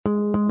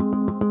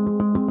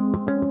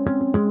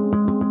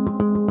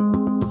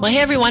Well, hey,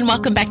 everyone.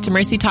 Welcome back to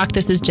Mercy Talk.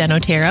 This is Jen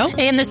Otero.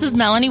 Hey, and this is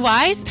Melanie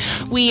Wise.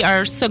 We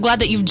are so glad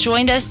that you've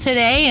joined us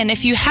today. And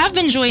if you have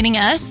been joining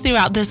us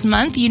throughout this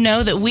month, you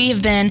know that we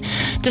have been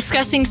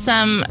discussing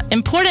some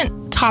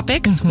important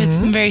topics with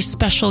some very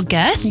special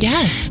guests.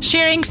 Yes.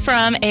 Sharing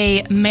from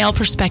a male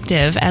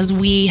perspective as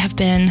we have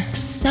been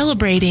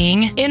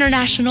celebrating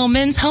International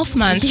Men's Health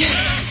Month.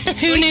 Yes,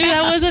 Who knew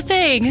that was a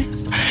thing?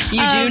 You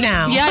do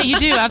now. Yeah, you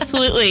do.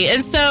 Absolutely.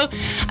 And so,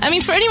 I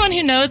mean, for anyone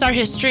who knows our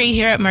history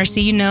here at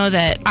Mercy, you know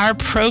that our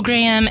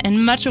program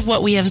and much of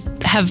what we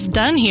have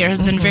done here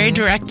has been very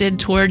directed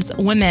towards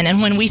women.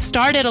 And when we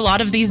started a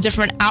lot of these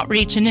different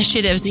outreach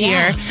initiatives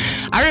here,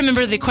 I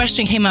remember the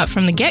question came up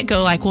from the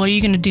get-go, like, well, are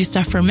you going to do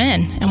stuff for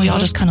men? And we all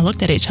just kind of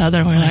looked at each other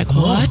and we were like,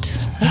 what?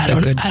 I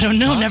don't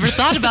know. Never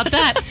thought about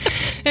that.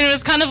 And it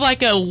was kind of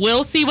like a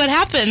we'll see what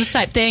happens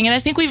type thing. And I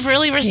think we've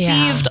really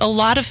received a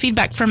lot of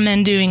feedback from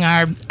men doing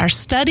our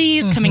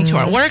studies, coming to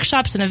our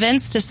workshops and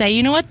events to say,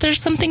 you know what, there's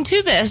something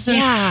to this.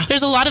 And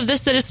there's a lot of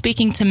this that is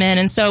speaking to men.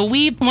 And so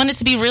we wanted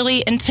to be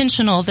really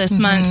intentional this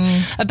month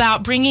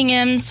about bringing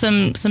in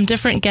some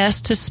different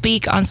guests to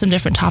speak on some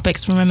different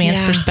topics from a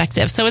man's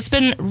perspective. So it's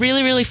been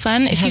really, really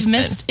fun. If you've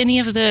missed any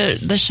of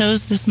the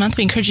shows this month,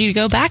 we encourage you to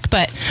go back.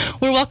 But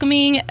we're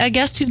welcoming a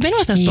guest who's been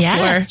with us before.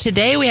 Yes.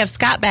 Today we have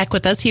Scott back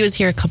with us. He was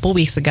here a couple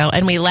weeks ago,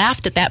 and we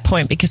laughed at that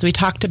point because we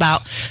talked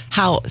about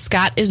how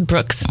Scott is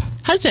Brooke's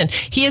husband.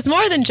 He is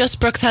more than just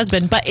Brooke's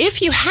husband, but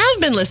if you have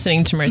been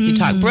listening to Mercy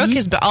Talk, Brooke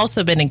has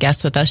also been a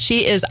guest with us.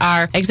 She is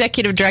our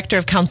Executive Director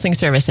of Counseling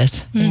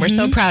Services, and we're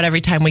so proud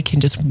every time we can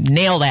just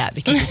nail that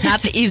because it's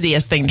not the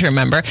easiest thing to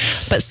remember.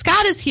 But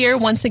Scott is here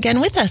once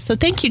again with us, so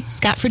thank you,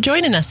 Scott, for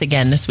joining us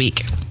again this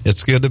week.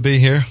 It's good to be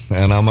here,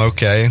 and I'm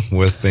okay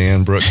with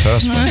being Brooke's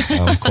husband.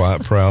 I'm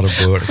quite proud of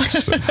Brooke.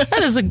 So,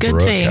 that is a good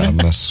Brooke, thing. I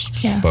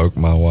misspoke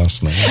my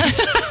wife's name.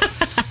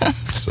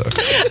 So.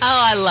 Oh,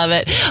 I love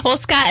it. Well,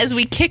 Scott, as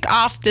we kick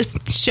off this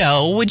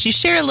show, would you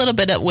share a little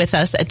bit with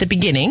us at the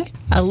beginning,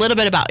 a little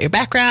bit about your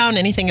background,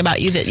 anything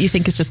about you that you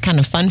think is just kind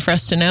of fun for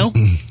us to know?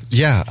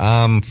 Yeah,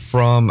 I'm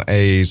from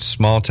a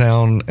small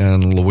town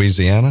in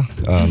Louisiana,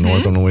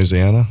 northern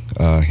Louisiana,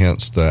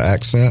 hence the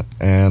accent.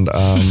 And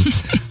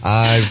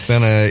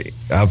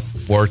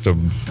I've worked a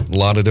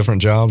lot of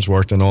different jobs,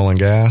 worked in oil and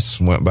gas,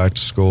 went back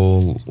to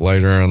school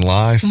later in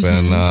life,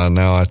 and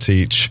now I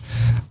teach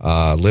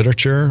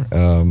literature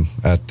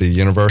at the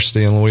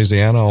University in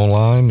Louisiana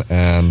online,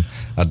 and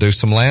I do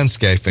some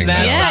landscaping.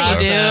 Yeah, you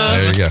do.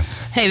 There you go.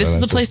 Hey, this is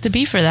the place to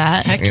be for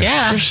that. Heck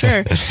yeah. For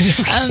sure.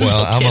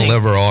 Well, I'm a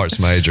liberal arts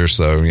major,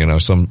 so,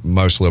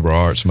 most liberal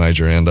arts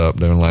major end up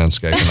doing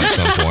landscaping at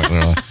some point in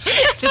their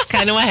life. Just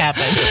kind of what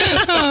happened.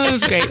 Oh, that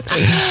was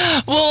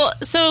great. Well,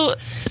 so,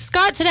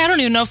 Scott, today I don't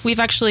even know if we've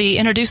actually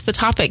introduced the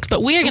topic,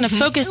 but we are going to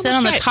focus in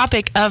on the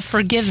topic of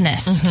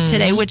forgiveness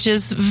today, which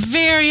is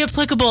very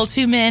applicable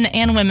to men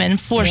and women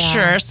for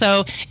sure.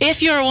 So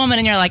if you're a woman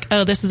and you're like,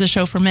 oh, this is a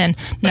show for men,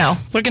 no,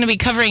 we're going to be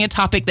covering a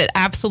topic that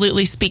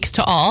absolutely speaks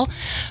to all.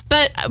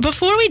 But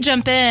before we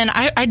jump in,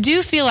 I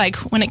do feel like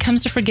when it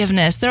comes to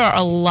forgiveness, there are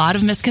a lot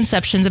of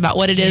misconceptions about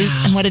what it is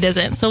and what it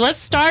isn't. So let's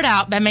start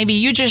out by maybe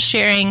you just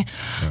sharing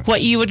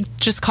what you would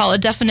just call a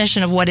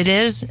definition of what it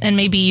is, and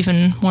maybe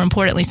even more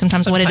importantly,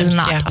 sometimes what it is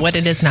not. Yeah, what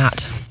it is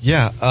not.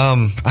 Yeah,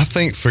 I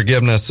think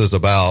forgiveness is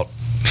about,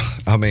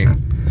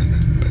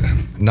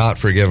 not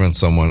forgiving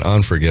someone,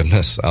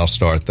 unforgiveness, I'll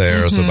start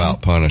there, is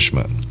about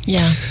punishment.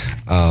 Yeah.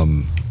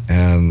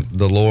 And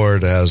the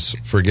Lord has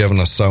forgiven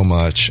us so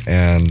much,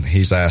 and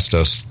He's asked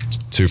us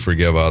to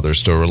forgive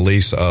others, to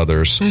release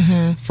others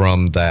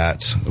from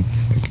that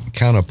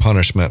kind of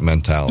punishment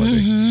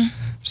mentality.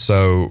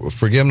 So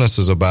forgiveness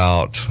is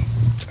about,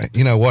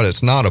 what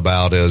it's not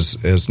about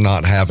is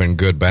not having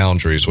good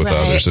boundaries with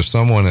others. If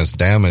someone is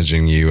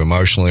damaging you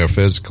emotionally or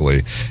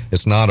physically,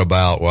 it's not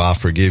about, well, I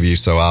forgive you,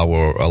 so I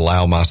will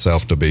allow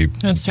myself to be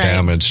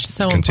damaged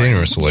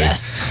continuously.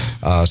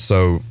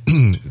 So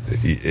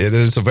it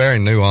is a very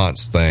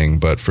nuanced thing,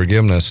 but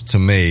forgiveness to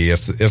me,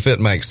 if it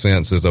makes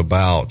sense, is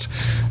about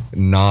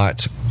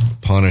not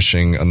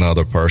punishing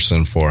another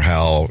person for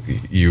how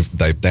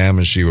they've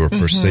damaged you or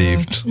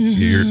perceived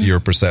your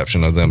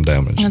perception of them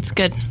damaged. That's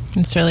good.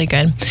 It's really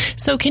good.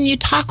 So can you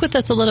talk with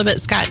us a little bit,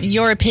 Scott,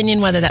 your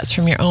opinion, whether that's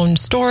from your own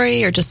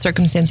story or just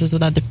circumstances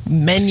with other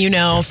men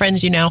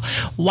friends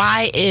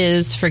why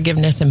is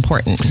forgiveness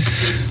important?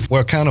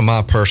 Well, kind of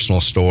my personal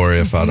story,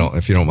 if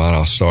you don't mind,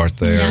 I'll start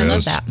there. Yeah, I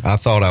love that. I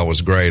thought I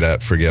was great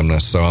at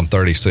forgiveness, so I'm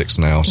 36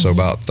 now, so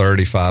about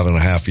 35 and a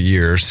half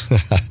years.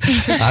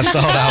 I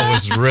thought I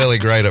was really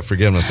great at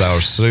forgiveness. I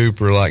was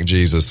super like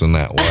Jesus in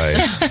that way.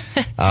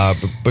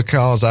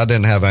 Because I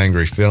didn't have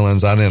angry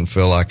feelings. I didn't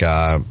feel like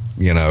I,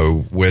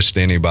 wished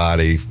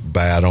anybody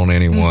bad on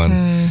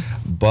anyone.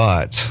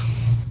 But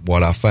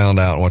what I found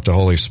out and what the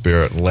Holy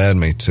Spirit led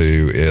me to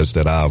is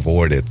that I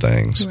avoided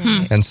things.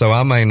 And so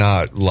I may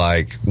not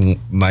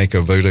make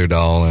a voodoo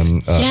doll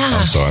and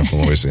I'm sorry, I'm from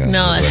Louisiana.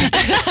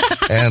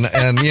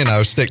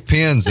 and stick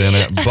pins in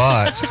it.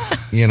 But,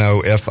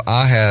 if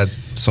I had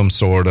some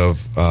sort of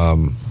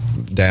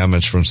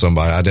damage from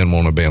somebody, I didn't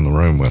want to be in the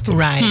room with them.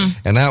 Right.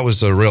 And that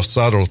was a real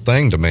subtle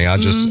thing to me. I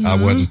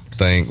wouldn't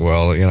think,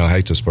 well, I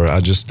hate this person. I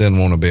just didn't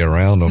want to be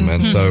around them.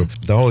 And so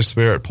the Holy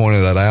Spirit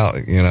pointed that out,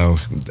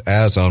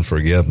 as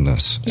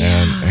unforgiveness.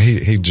 Yeah. And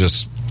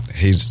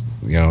he's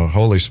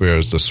Holy Spirit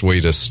is the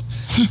sweetest,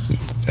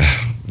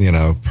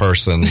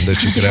 person that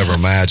you could ever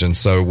imagine.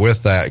 So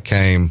with that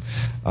came,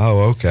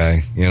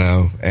 okay,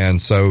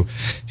 and so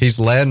he's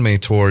led me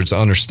towards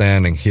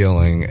understanding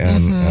healing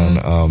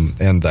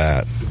and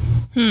that.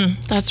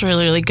 That's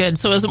really, really good.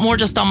 So is it more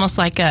just almost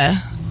like an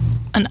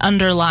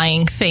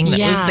underlying thing that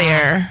was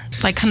there,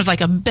 like kind of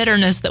like a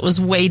bitterness that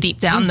was way deep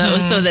down though,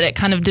 so that it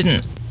kind of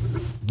didn't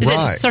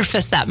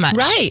surface that much.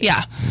 Right.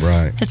 Yeah.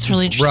 Right. It's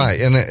really interesting.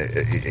 Right.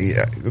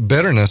 And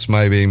bitterness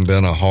may have even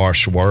been a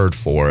harsh word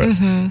for it.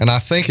 And I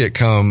think it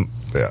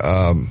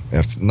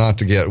if not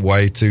to get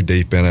way too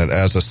deep in it,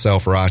 as a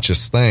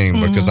self-righteous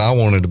thing, because I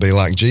wanted to be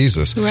like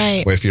Jesus.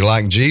 Right. Well, if you're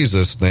like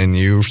Jesus, then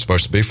you're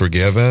supposed to be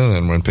forgiven,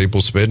 and when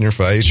people spit in your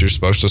face, you're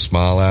supposed to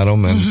smile at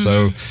them. And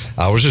so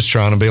I was just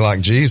trying to be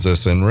like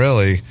Jesus, and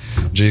really,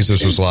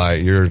 Jesus was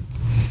like, you're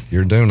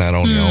doing that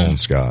on your own,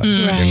 Scott.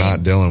 Right. You're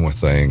not dealing with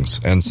things.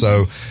 And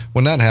so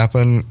when that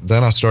happened,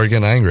 then I started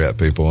getting angry at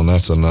people, and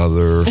that's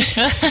another...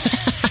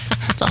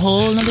 It's a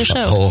whole nother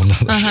show.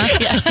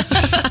 Yeah.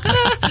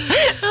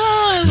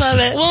 Oh, I love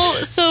it. Well,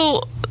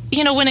 so,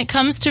 when it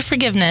comes to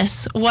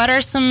forgiveness, what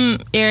are some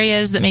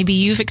areas that maybe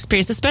you've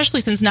experienced,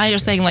 especially since now you're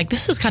saying, like,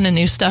 this is kind of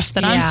new stuff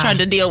that I'm trying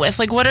to deal with.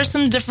 Like, what are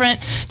some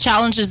different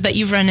challenges that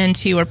you've run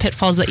into or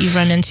pitfalls that you've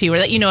run into or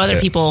that other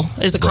people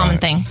is a common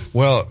thing?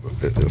 Well,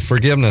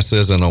 forgiveness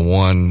isn't a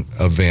one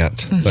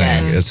event thing.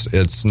 Yes.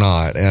 It's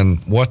not. And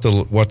what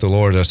the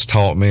Lord has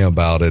taught me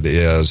about it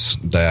is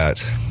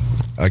that,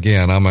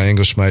 again, I'm an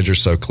English major,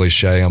 so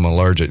cliche, I'm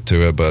allergic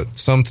to it, but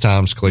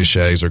sometimes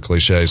cliches are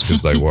cliches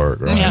because they work,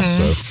 right? Yeah.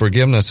 So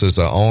forgiveness is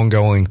an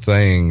ongoing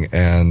thing,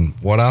 and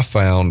what I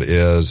found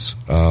is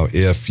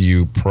if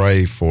you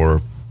pray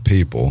for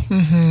people,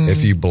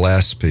 if you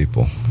bless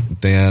people,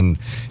 then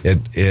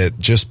it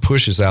just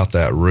pushes out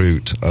that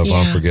root of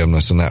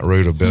unforgiveness and that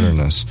root of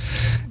bitterness.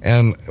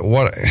 And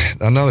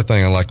another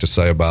thing I like to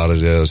say about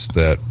it is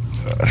that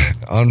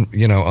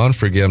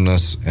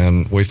unforgiveness,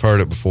 and we've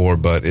heard it before,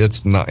 but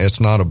it's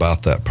not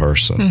about that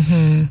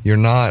person. You're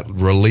not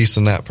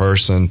releasing that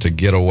person to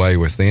get away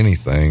with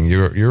anything.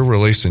 You're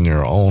releasing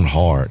your own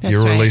heart. That's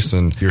you're right.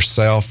 releasing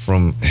yourself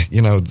from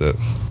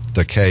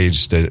the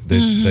cage that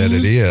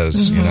it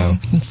is.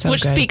 It's so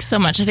Which good. speaks so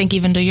much, I think,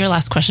 even to your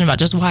last question about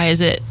just why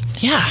is it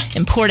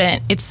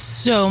important. It's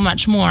so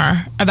much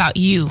more about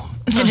you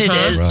than it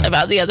is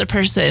about the other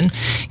person.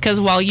 Because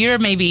while you're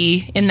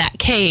maybe in that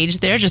cage,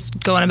 they're just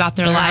going about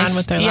their life. on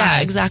with their yeah,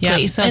 lives. exactly.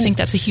 Yep. So I think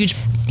that's a huge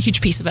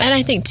piece of it. And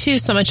I think, too,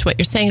 so much what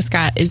you're saying,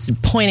 Scott, is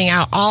pointing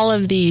out all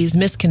of these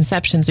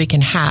misconceptions we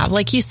can have.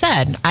 Like you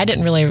said, I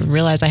didn't really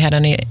realize I had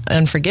any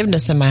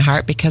unforgiveness in my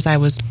heart because I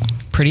was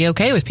pretty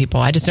okay with people.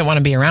 I just didn't want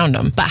to be around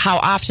them. But how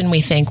often we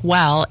think,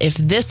 well, if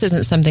this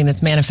isn't something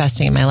that's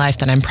manifesting in my life,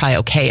 then I'm probably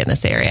okay in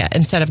this area.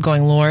 Instead of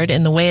going, Lord,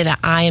 in the way that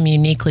I am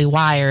uniquely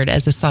wired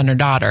as a son or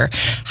daughter,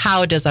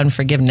 how does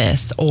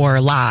unforgiveness or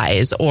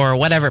lies or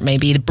whatever it may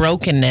be, the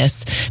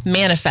brokenness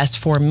manifest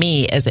for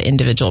me as an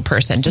individual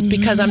person? Just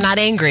because I'm not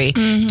angry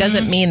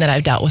doesn't mean that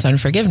I've dealt with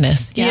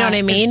unforgiveness. You know what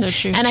I mean? that's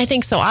so true. And I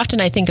think so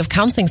often I think of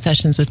counseling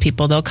sessions with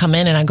people. They'll come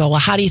in and I go, well,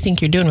 how do you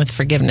think you're doing with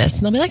forgiveness?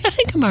 And they'll be like, I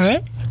think I'm all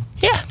right.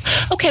 Yeah.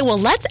 Okay, well,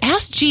 let's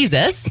ask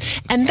Jesus.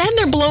 And then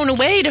they're blown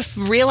away to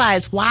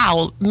realize,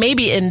 wow,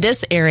 maybe in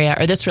this area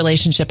or this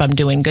relationship I'm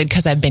doing good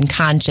because I've been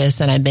conscious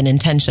and I've been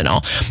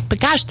intentional. But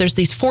gosh, there's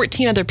these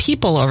 14 other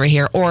people over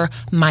here, or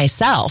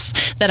myself,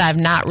 that I've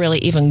not really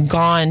even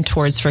gone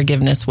towards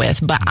forgiveness with.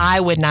 But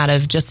I would not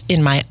have, just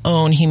in my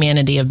own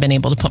humanity, have been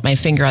able to put my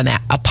finger on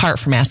that apart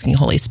from asking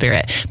Holy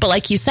Spirit. But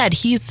like you said,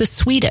 he's the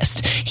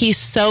sweetest. He's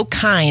so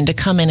kind to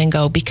come in and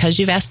go, because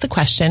you've asked the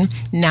question,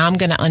 now I'm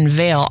going to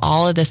unveil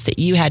all of this that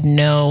you had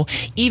no,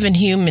 even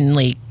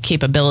humanly,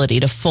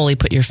 capability to fully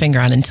put your finger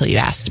on until you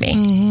asked me.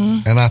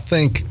 And I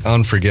think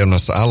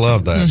unforgiveness, I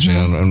love that,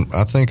 Jen. And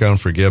I think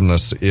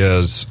unforgiveness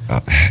is,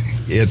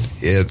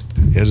 it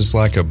is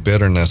like a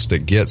bitterness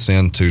that gets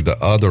into the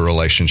other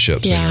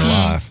relationships in your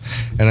life.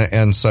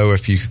 And so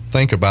if you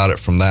think about it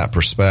from that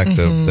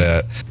perspective,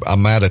 that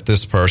I'm mad at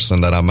this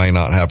person that I may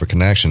not have a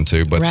connection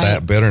to, but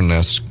that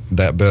bitterness,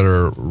 that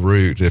bitter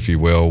root, if you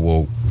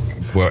will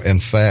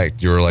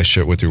infect your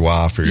relationship with your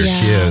wife or your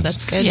kids.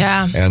 That's good.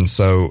 Yeah. And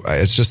so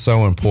it's just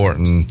so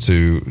important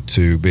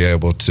to be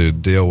able to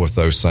deal with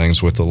those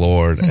things with the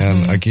Lord.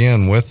 And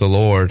again, with the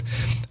Lord,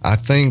 I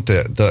think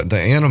that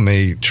the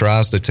enemy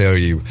tries to tell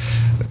you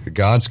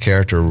God's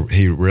character,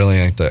 he really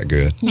ain't that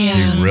good. Yeah.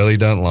 He really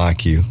doesn't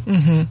like you.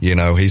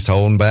 He's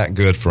holding back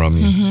good from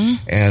you.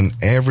 And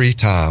every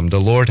time, the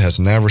Lord has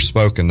never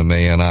spoken to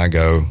me and I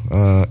go,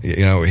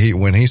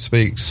 when he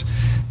speaks,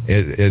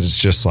 it's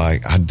just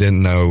like, I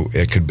didn't know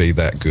it could be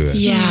that good.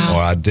 Yeah. Or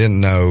I didn't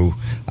know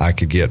I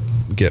could get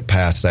get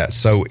past that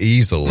so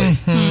easily.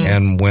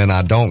 And when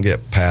I don't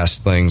get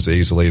past things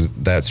easily,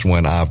 that's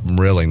when I'm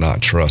really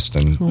not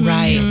trusting.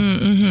 Right.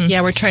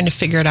 Yeah, we're trying to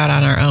figure it out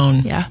on our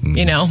own. Yeah.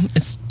 You know,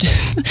 it's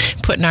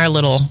putting our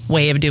little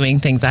way of doing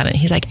things on it.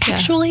 He's like,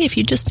 actually, if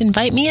you just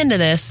invite me into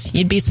this,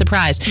 you'd be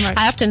surprised. Right.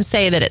 I often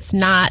say that it's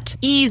not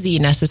easy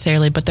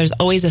necessarily, but there's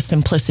always a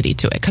simplicity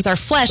to it because our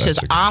flesh is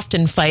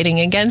often fighting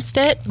against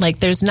it. Like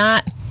it's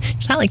not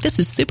like this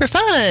is super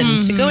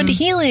fun to go into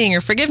healing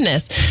or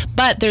forgiveness,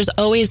 but there's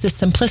always the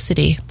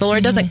simplicity. The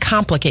Lord doesn't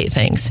complicate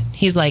things.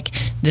 He's like,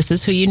 this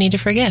is who you need to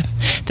forgive.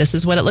 This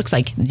is what it looks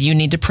like. You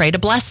need to pray to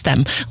bless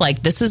them.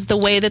 Like, this is the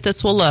way that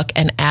this will look.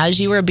 And as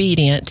you are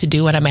obedient to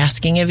do what I'm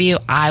asking of you,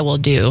 I will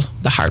do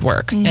the hard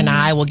work and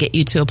I will get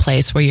you to a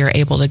place where you're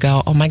able to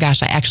go, oh my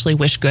gosh, I actually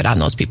wish good on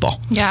those people.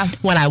 Yeah.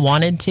 When I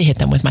wanted to hit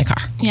them with my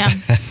car. Yeah.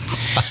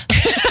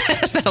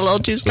 Is that a little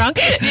too strong?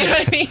 You know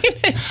what I mean?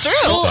 It's true.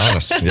 It's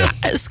honest. Yeah.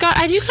 Scott,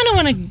 I do kind of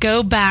want to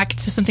go back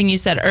to something you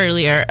said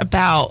earlier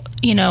about,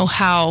 you know,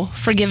 how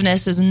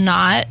forgiveness is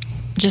not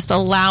just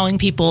allowing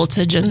people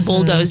to just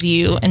bulldoze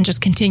you and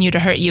just continue to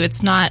hurt you.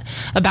 It's not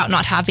about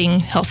not having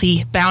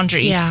healthy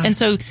boundaries. Yeah. And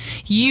so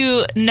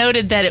you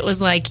noted that it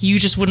was like you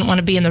just wouldn't want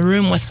to be in the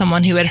room with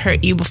someone who had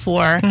hurt you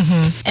before.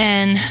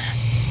 And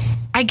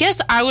I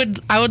guess I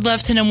would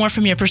love to know more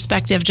from your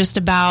perspective just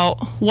about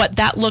what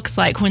that looks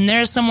like when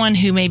there's someone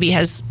who maybe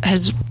has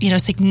you know,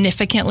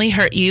 significantly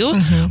hurt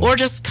you or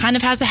just kind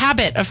of has a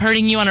habit of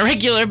hurting you on a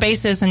regular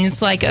basis, and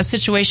it's like a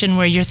situation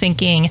where you're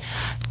thinking,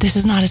 this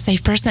is not a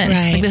safe person.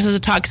 Right. Like, this is a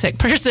toxic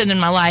person in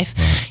my life.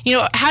 You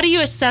know, how do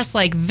you assess,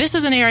 like, this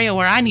is an area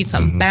where I need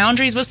some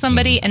boundaries with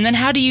somebody, and then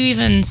how do you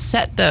even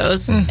set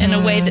those in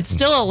a way that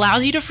still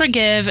allows you to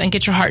forgive and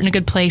get your heart in a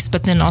good place,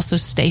 but then also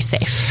stay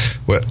safe?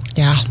 Well,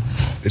 Yeah.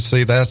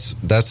 see, that's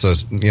a,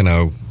 you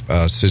know,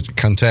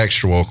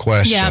 contextual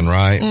question,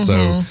 right?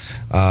 So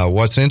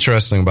what's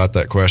interesting about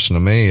that question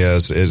to me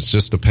is it's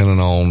just depending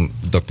on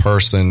the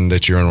person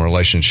that you're in a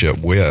relationship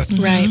with.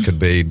 Right. It could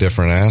be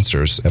different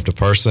answers. If the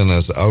person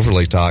is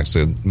overly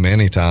toxic,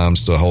 many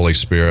times the Holy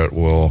Spirit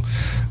will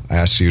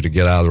ask you to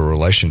get out of a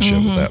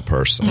relationship with that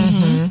person.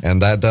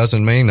 And that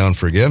doesn't mean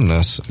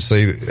unforgiveness.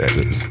 See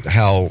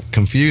how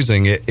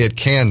confusing it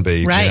can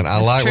be. Right. Jen. I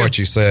That's like true. what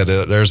you said.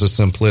 There's a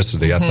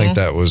simplicity. I think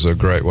that was a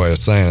great way of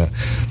saying it.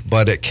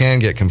 But it can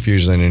get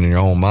confusing in your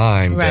own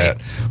mind. Right.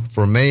 That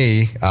for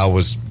me, I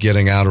was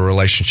getting out of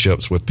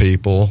relationships with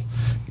people,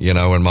 you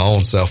know, in my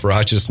own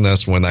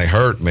self-righteousness when they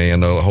hurt me,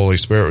 and the Holy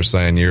Spirit was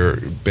saying, you're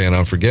being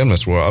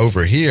unforgiveness. Well,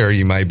 over here,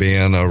 you may be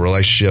in a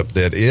relationship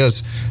that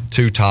is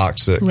too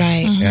toxic.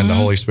 Right. And the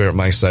Holy Spirit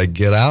may say,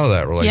 get out of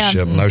that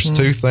relationship. And those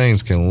two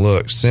things can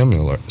look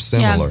similar.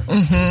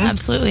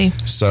 Absolutely.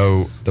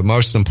 So the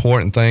most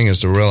important thing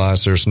is to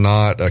realize there's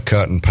not a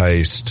cut and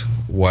paste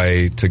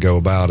way to go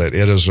about it.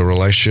 It is a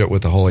relationship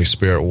with the Holy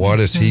Spirit. What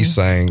is He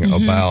saying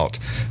about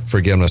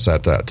forgiveness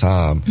at that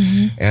time?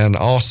 And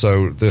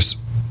also, this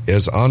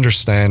is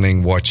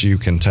understanding what you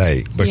can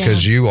take,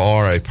 because you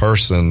are a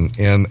person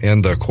in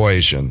the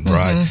equation,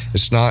 right?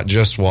 It's not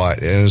just and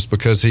it's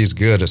because He's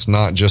good. It's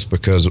not just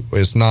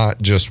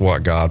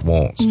what God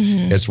wants.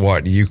 It's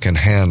what you can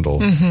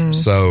handle.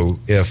 So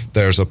if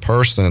there's a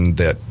person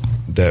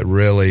that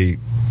really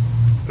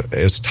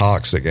is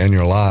toxic in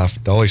your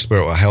life, the Holy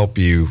Spirit will help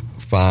you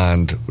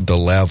find the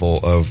level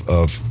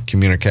of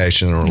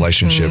communication and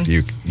relationship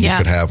you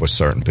could have with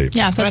certain people.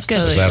 Yeah, that's good.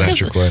 Does that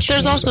answer your question?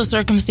 There's also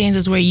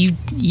circumstances where you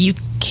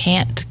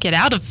can't get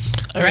out of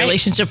a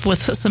relationship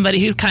with somebody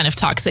who's kind of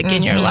toxic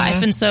in your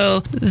life. And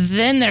so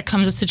then there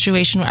comes a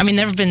situation where, I mean,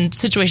 there have been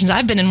situations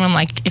I've been in where I'm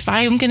like, if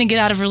I'm going to get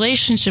out of a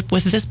relationship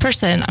with this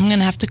person, I'm going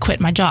to have to quit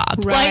my job.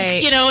 Right.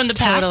 Like, you know, in the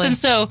past. Totally. And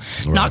so,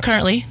 not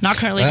currently. I'm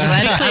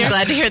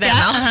glad to hear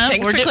that.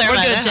 Thanks We're for good,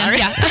 clarifying Jen.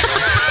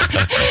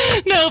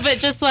 that. No, but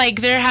just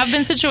like there have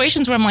been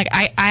situations where I'm like,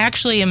 I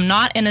actually am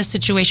not in a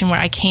situation where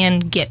I can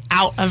get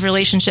out of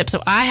relationships.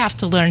 So I have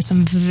to learn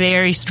some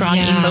very strong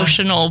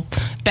emotional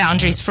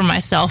boundaries for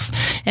myself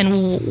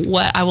and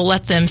what I will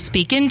let them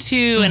speak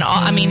into. And all,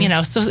 I mean, you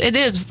know, so it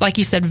is, like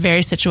you said,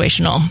 very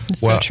situational.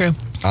 So true.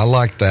 I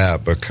like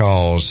that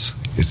because,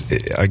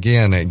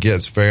 again, it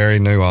gets very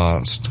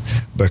nuanced,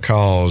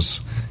 because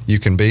you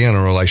can be in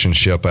a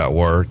relationship at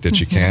work that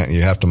you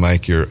have to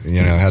make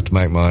have to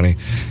make money,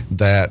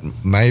 that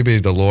maybe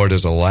the Lord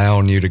is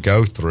allowing you to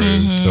go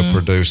through to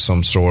produce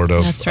some sort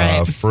of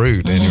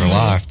fruit in your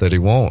life that He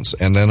wants.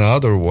 And then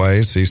other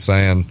ways He's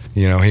saying,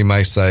 you know, He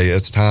may say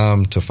it's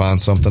time to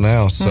find something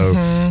else. So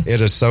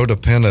it is so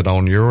dependent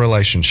on your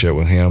relationship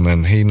with Him,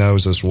 and He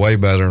knows us way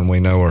better than we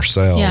know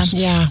ourselves.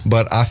 Yeah.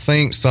 But I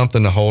think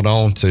something to hold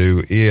on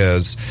to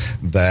is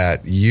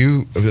that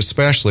you,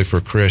 especially for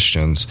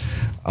Christians,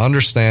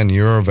 understand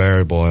you're a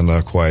variable in the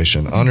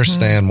equation.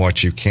 Understand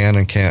what you can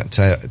and can't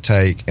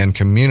take, and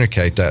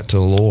communicate that to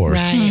the Lord.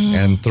 Right.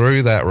 And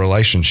through that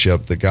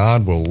relationship, that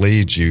God will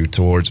lead you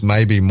towards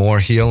maybe more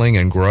healing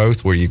and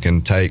growth where you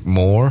can take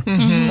more,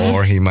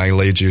 or He may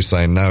lead you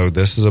saying, no,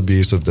 this is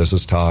abusive, this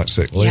is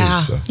toxic. Leave.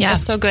 Yeah,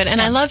 that's so good.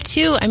 And I love,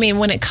 too, I mean,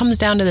 when it comes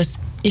down to this,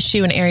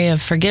 issue and area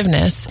of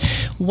forgiveness,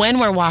 when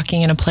we're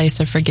walking in a place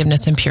of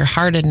forgiveness and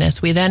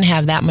pure-heartedness, we then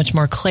have that much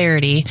more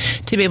clarity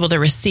to be able to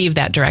receive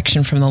that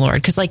direction from the Lord.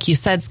 Because like you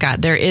said,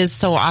 Scott, there is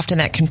so often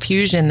that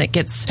confusion that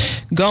gets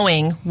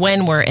going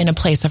when we're in a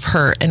place of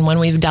hurt and when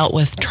we've dealt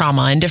with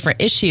trauma and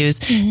different issues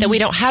that we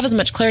don't have as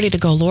much clarity to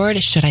go,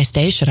 Lord, should I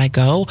stay? Should I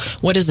go?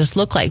 What does this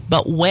look like?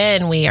 But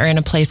when we are in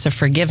a place of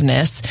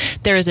forgiveness,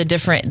 there is a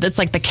different, that's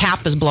like the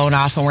cap is blown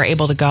off and we're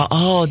able to go,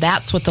 oh,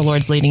 that's what the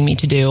Lord's leading me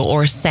to do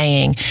or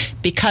saying,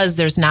 because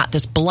there's not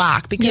this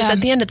block. Because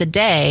at the end of the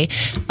day,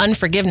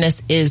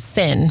 unforgiveness is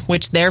sin,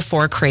 which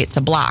therefore creates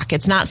a block.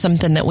 It's not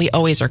something that we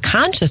always are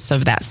conscious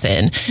of that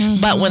sin.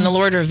 But when the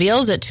Lord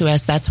reveals it to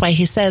us, that's why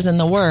he says in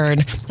the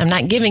word, I'm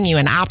not giving you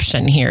an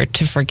option here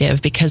to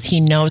forgive because he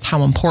knows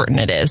how important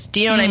it is. Do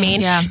you know what I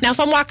mean? Yeah. Now, if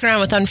I'm walking around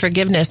with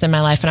unforgiveness in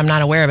my life and I'm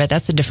not aware of it,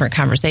 that's a different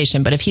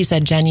conversation. But if he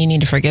said, Jen, you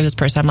need to forgive this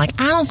person, I'm like,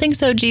 I don't think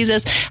so,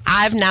 Jesus.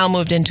 I've now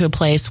moved into a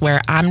place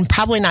where I'm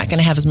probably not going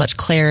to have as much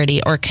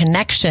clarity or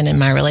connection in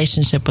my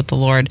relationship with the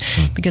Lord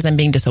because I'm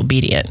being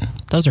disobedient.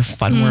 Those are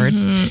fun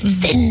words.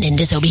 Sin and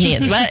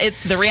disobedience. But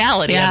it's the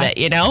reality of it,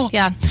 you know?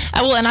 Yeah.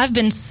 Well, and I've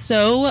been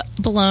so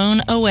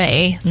blown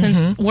away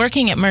since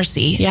working at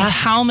Mercy. Yeah.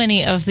 How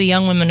many of the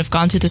young women have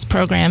gone through this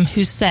program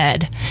who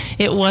said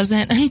it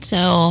wasn't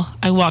until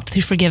I walked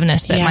through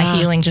forgiveness that my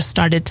healing just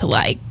started to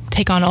like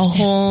take on a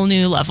whole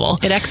new level.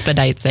 It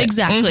expedites it.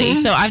 Exactly.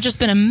 So I've just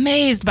been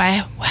amazed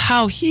by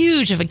how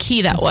huge of a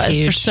key that was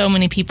for so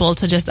many people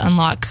to just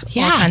unlock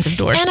all kinds of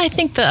doors. And I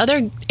think the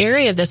other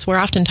area of this, we're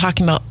often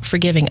talking about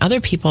forgiving other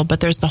people,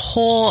 but there's the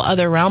whole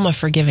other realm of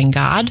forgiving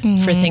God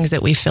for things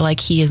that we feel like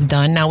he has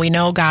done. Now, we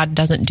know God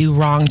doesn't do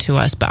wrong to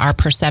us, but our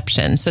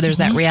perception. So there's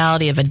that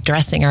reality of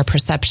addressing our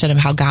perception of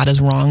how God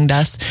has wronged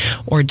us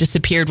or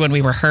disappeared when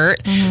we were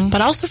hurt, but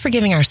also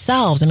forgiving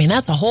ourselves. I mean,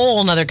 that's a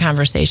whole nother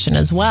conversation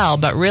as well,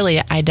 but really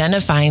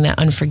identifying that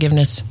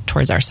unforgiveness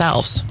towards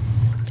ourselves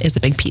is a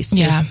big piece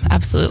too. Yeah,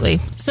 absolutely.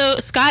 So,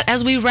 Scott,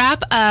 as we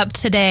wrap up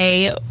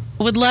today,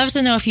 would love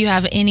to know if you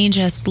have any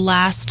just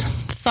last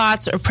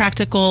thoughts or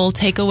practical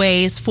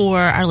takeaways for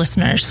our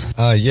listeners.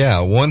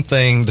 One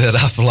thing that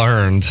I've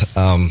learned,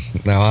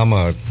 now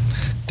I'm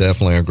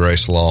definitely a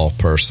grace law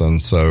person,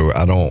 so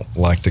I don't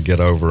like to get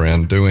over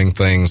in doing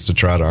things to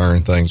try to earn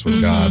things with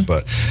God,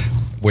 but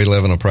we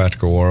live in a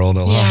practical world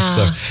a lot.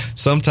 So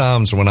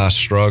sometimes when I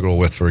struggle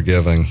with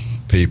forgiving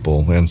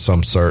people in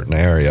some certain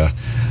area,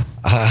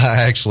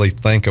 I actually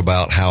think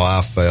about how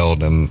I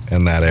failed in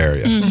that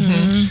area.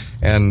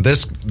 And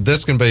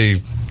this can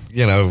be,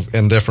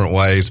 in different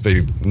ways,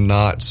 be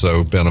not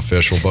so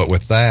beneficial. But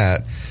with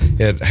that,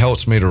 it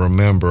helps me to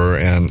remember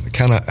and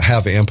kind of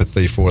have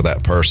empathy for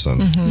that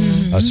person,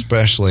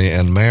 especially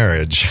in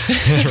marriage,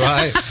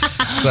 right?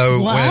 So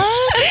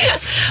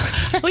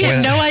we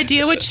have no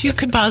idea what you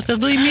could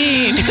possibly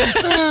mean.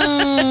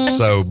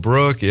 So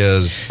Brooke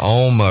is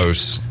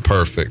almost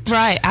perfect.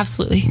 Right,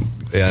 absolutely.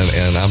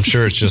 And I'm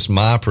sure it's just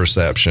my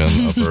perception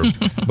of her.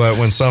 But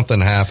when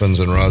something happens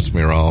and rubs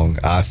me wrong,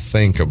 I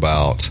think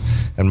about,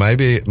 and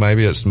maybe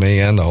it's me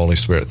and the Holy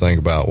Spirit think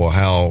about, well,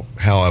 how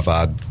have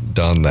I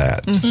done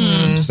that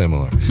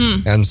similar?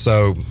 And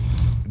so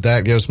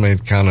that gives me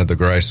kind of the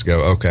grace to go,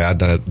 okay, I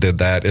did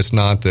that. It's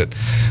not that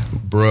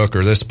Brooke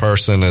or this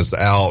person is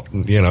out,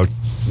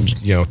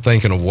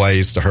 thinking of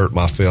ways to hurt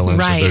my feelings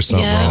or do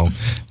something wrong.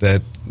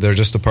 That they're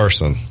just a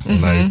person,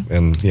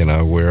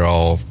 and we're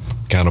all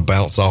kind of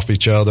bounce off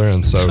each other.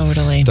 And so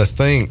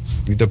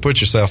to put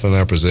yourself in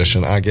their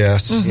position, I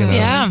guess,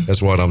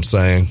 is what I'm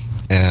saying.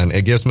 And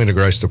it gives me the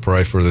grace to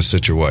pray for the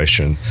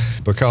situation,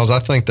 because I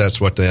think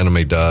that's what the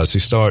enemy does. He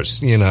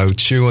starts,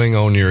 chewing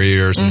on your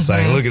ears and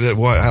saying, look at it,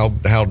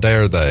 how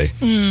dare they?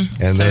 And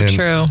so then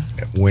true.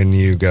 When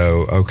you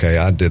go, okay,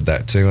 I did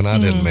that too, and I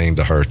didn't mean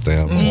to hurt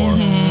them, or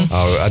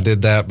I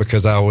did that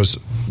because I was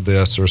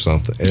this or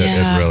something.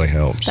 It really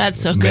helps. That's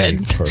so good.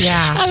 Personally.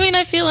 Yeah. I mean,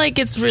 I feel like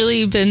it's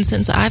really been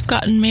since I've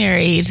gotten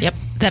married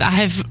that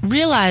I've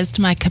realized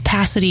my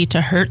capacity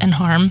to hurt and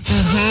harm.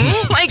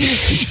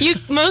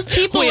 Most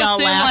people We all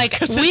assume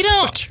laugh we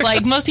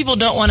don't, most people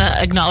don't want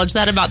to acknowledge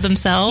that about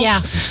themselves.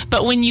 Yeah.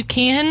 But when you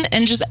can,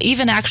 and just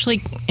even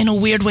actually in a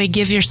weird way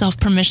give yourself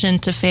permission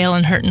to fail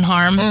and hurt and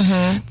harm,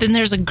 then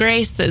there's a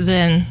grace that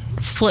then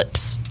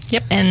flips.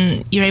 Yep.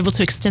 And you're able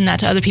to extend that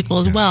to other people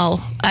as well.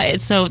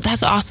 So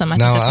that's awesome. I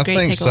think that's a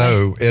great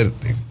takeaway. So.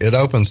 It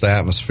opens the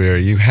atmosphere.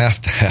 You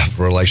have to have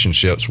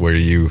relationships where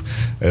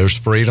there's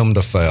freedom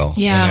to fail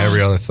and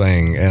every other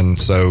thing. And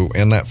so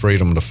in that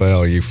freedom to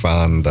fail, you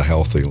find the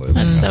healthy living.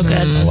 That's so good.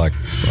 I like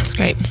That's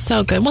great.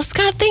 So good. Well,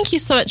 Scott, thank you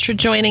so much for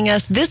joining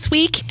us this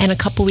week and a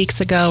couple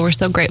weeks ago. We're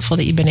so grateful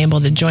that you've been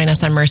able to join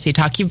us on Mercy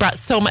Talk. You brought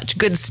so much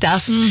good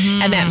stuff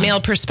and that male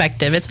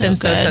perspective. It's been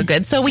so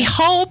good. So we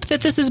hope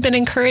that this has been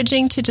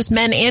encouraging to just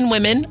men and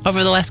women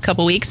over the last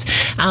couple weeks.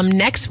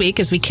 Next week,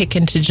 as we kick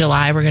into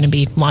July, we're going to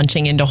be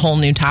launching into a whole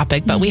new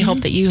topic, but we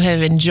hope that you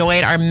have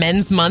enjoyed our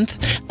Men's Month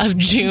of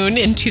June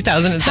in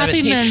 2017.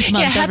 Happy Men's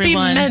Month, happy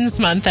everyone. Men's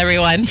Month,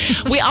 everyone.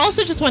 We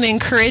also just want to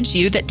encourage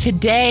you that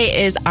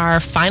today is our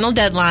final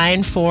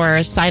deadline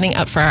for signing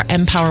up for our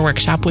Empower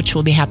Workshop, which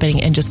will be happening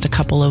in just a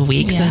couple of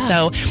weeks. Yeah. And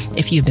so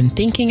if you've been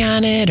thinking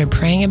on it or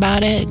praying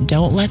about it,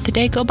 don't let the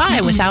day go by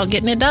without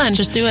getting it done.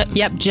 Just do it.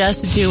 Yep,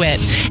 just do it.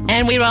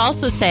 And we will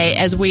also say,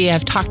 as we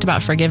have talked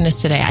about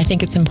forgiveness today, I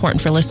think it's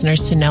important for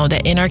listeners to know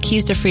that in our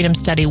Keys to Freedom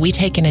study, we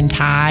take an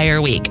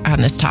entire week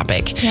on this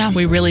topic. Yeah.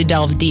 We really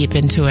delve deep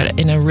into it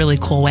in a really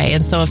cool way.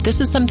 And so if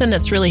this is something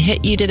that's really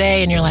hit you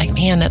today and you're like,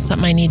 man, that's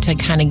something I need to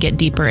kind of get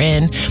deeper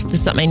in, this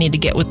is something I need to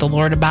get with the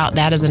Lord about,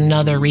 that is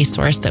another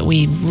resource that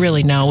we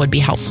really know would be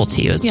helpful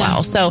to you as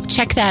well. So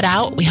check that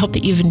out. We hope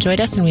that you've enjoyed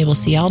us, and we will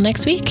see y'all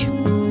next week.